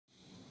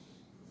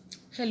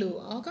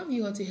Hello, welcome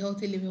you all to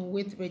Healthy Living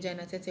with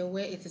Regina Tetteh,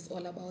 where it is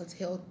all about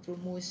health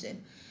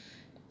promotion.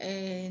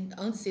 And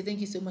I want to say thank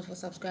you so much for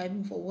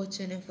subscribing, for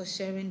watching, and for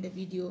sharing the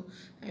video.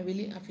 I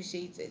really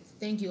appreciate it.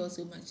 Thank you all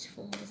so much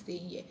for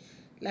staying here.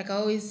 Like I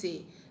always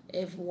say,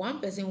 if one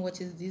person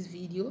watches this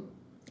video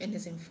and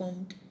is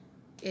informed,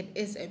 it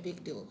is a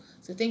big deal.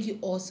 So thank you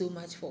all so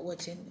much for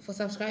watching, for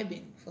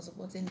subscribing, for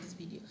supporting this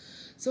video.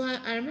 So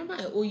I remember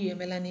I owe you a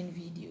melanin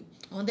video.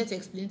 I wanted to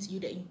explain to you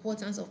the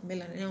importance of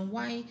melanin and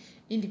why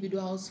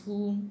individuals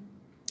who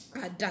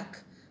are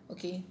dark,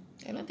 okay,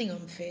 I don't think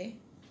I'm fair.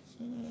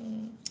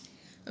 I'm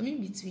in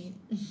between.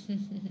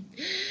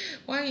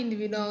 Why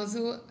individuals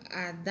who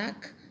are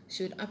dark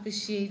should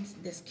appreciate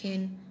the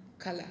skin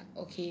color,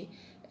 okay?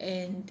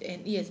 And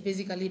yes,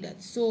 basically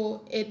that.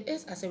 So it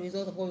is as a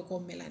result of what we call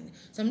melanin.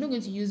 So I'm not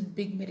going to use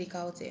big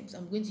medical terms.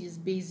 I'm going to use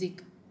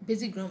basic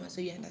grammar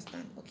so you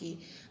understand, okay?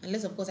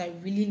 Unless of course I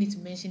really need to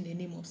mention the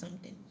name of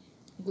something.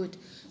 Good.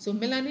 So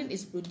melanin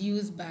is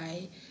produced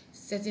by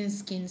certain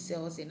skin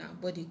cells in our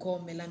body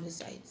called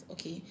melanocytes,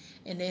 okay?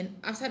 And then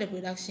after the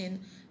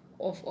production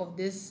of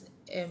this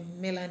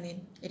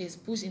melanin, it is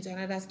pushed into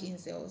another skin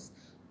cells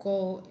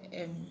called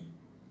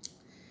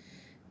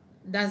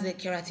that's the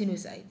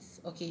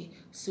keratinocytes, okay?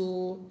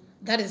 So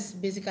that is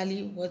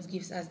basically what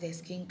gives us the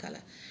skin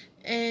color.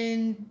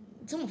 And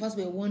some of us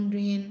were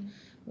wondering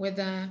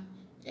whether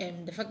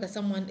the fact that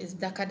someone is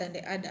darker than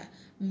the other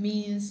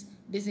means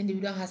this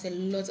individual has a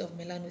lot of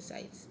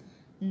melanocytes.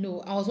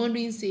 No, I was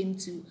wondering same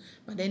too,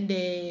 but then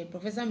the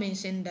professor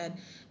mentioned that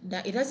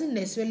it doesn't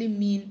necessarily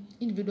mean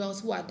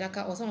individuals who are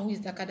darker or someone who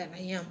is darker than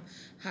I am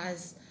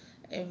has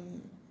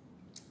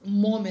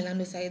more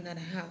melanocytes than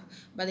I have,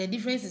 but the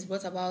difference is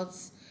brought about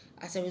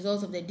as a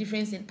result of the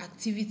difference in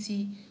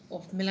activity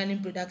of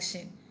melanin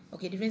production.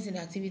 Okay, difference in the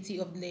activity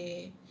of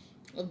the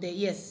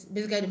yes,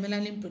 basically the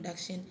melanin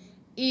production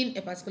in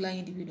a particular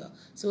individual.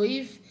 So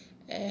if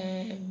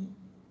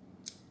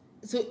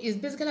so it's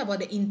basically about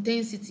the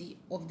intensity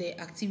of the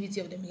activity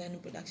of the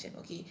melanin production,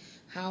 okay?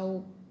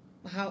 How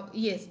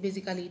yes,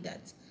 basically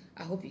that.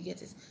 I hope you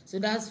get it. So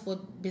that's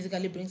what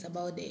basically brings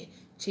about the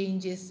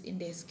changes in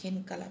the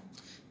skin color.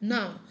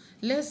 Now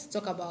let's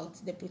talk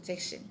about the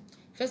protection.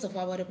 First of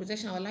all, about the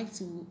protection, I would like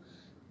to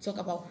talk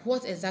about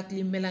what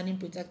exactly melanin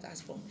protects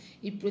us from.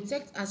 It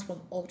protects us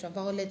from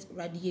ultraviolet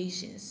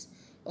radiations,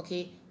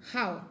 okay?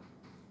 How?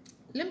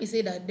 Let me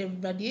say that the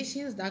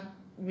radiations that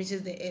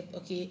reaches the earth,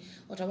 okay,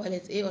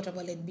 ultraviolet A,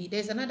 ultraviolet B,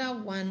 there's another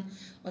one,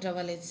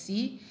 ultraviolet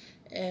C,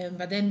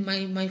 but then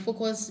my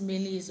focus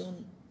mainly is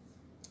on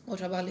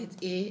ultraviolet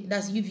A,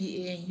 that's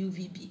UVA and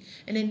UVB.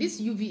 And then this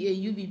UVA,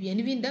 UVB, and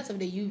even that of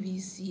the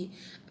UVC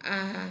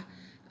are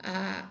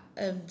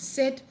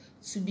said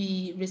to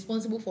be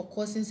responsible for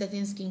causing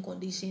certain skin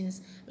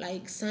conditions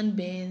like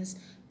sunburns,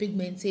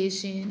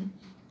 pigmentation,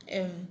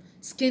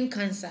 skin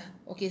cancer,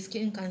 okay,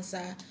 skin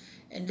cancer,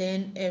 and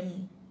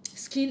then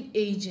skin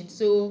aging.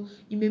 So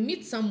you may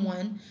meet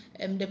someone,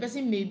 the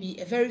person may be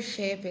a very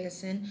fair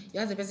person. You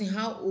ask the person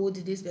how old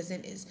this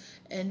person is,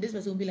 and this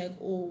person will be like,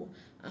 oh,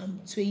 I'm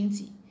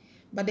 20.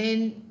 But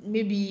then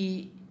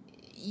maybe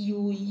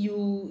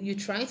you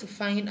try to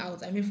find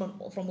out, I mean,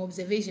 from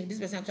observation, this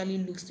person actually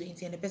looks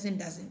 20 and the person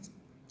doesn't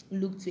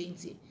look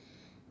 20.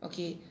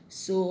 Okay,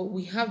 so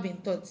we have been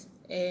taught,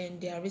 and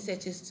there are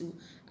researchers to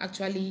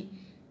actually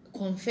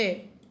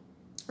confirm,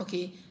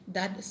 okay,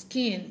 that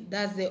skin,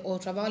 that's the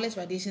ultraviolet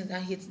radiation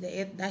that hits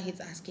the earth, that hits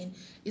our skin,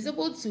 is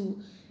able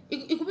to,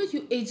 it could make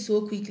you age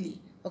so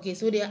quickly. Okay,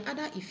 so there are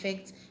other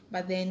effects,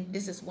 but then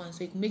this is one,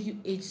 so it can make you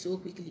age so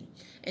quickly.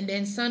 And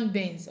then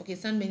sunburns, okay,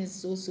 sunburns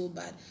is so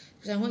bad,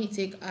 especially when you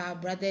take our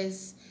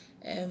brothers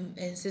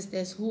and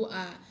sisters who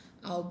are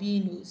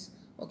albinos,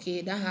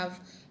 okay, that have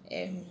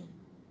a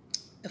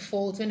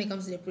fault when it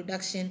comes to the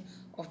production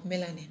of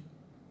melanin.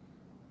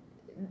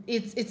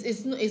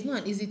 It's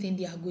not an easy thing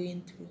they are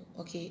going through,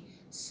 okay?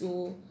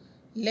 So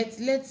let's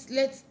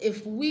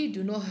if we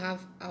do not have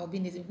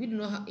albinism,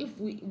 if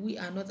we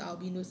are not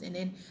albinos, and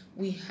then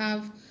we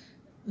have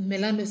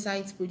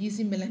melanocytes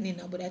producing melanin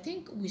now, but I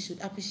think we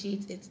should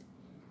appreciate it,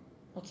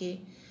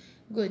 okay?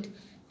 Good.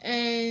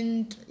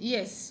 And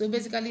yes, so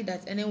basically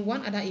that. And then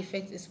one other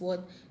effect is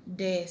what?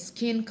 The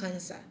skin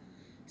cancer.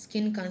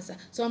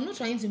 So I'm not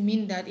trying to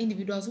mean that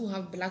individuals who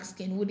have black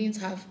skin wouldn't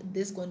have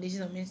this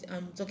condition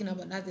I'm talking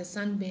about. That's the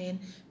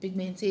sunburn,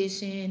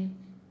 pigmentation,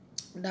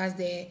 that's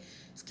the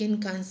skin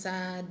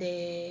cancer,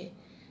 the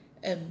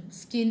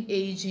skin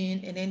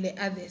aging, and then the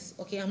others,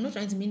 okay? I'm not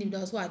trying to mean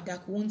individuals who are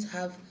dark won't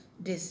have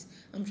this.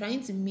 I'm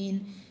trying to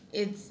mean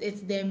it's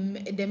the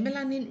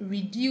melanin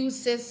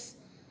reduces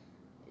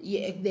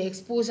the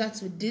exposure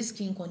to these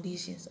skin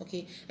conditions,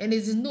 okay? And it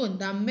is known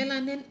that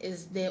melanin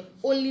is the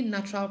only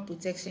natural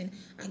protection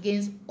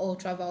against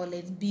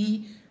ultraviolet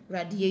B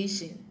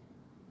radiation.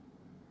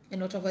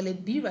 And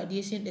ultraviolet B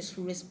radiation is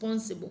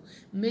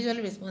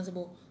majorly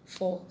responsible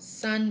for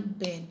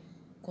sunburn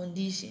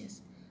conditions.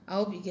 I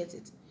hope you get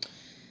it.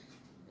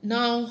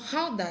 Now,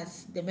 how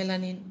does the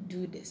melanin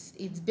do this?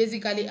 It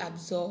basically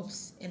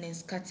absorbs and then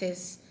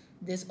scatters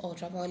these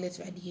ultraviolet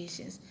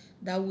radiations,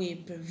 that way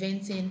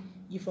preventing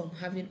you from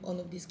having all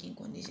of these skin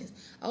conditions.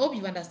 I hope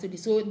you've understood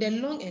this. So the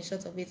long and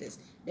short of it is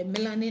the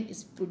melanin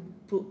is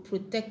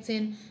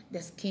protecting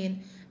the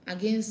skin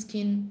against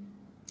skin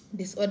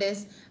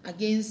disorders,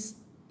 against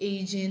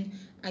aging,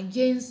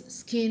 against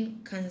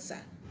skin cancer.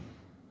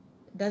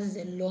 That is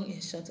the long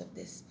and short of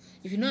this.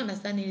 If you don't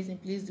understand anything,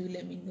 please do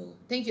let me know.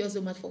 Thank you all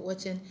so much for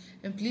watching,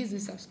 and please do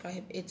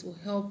subscribe. It will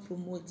help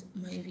promote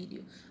my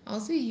video. I'll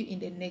see you in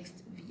the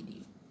next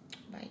video.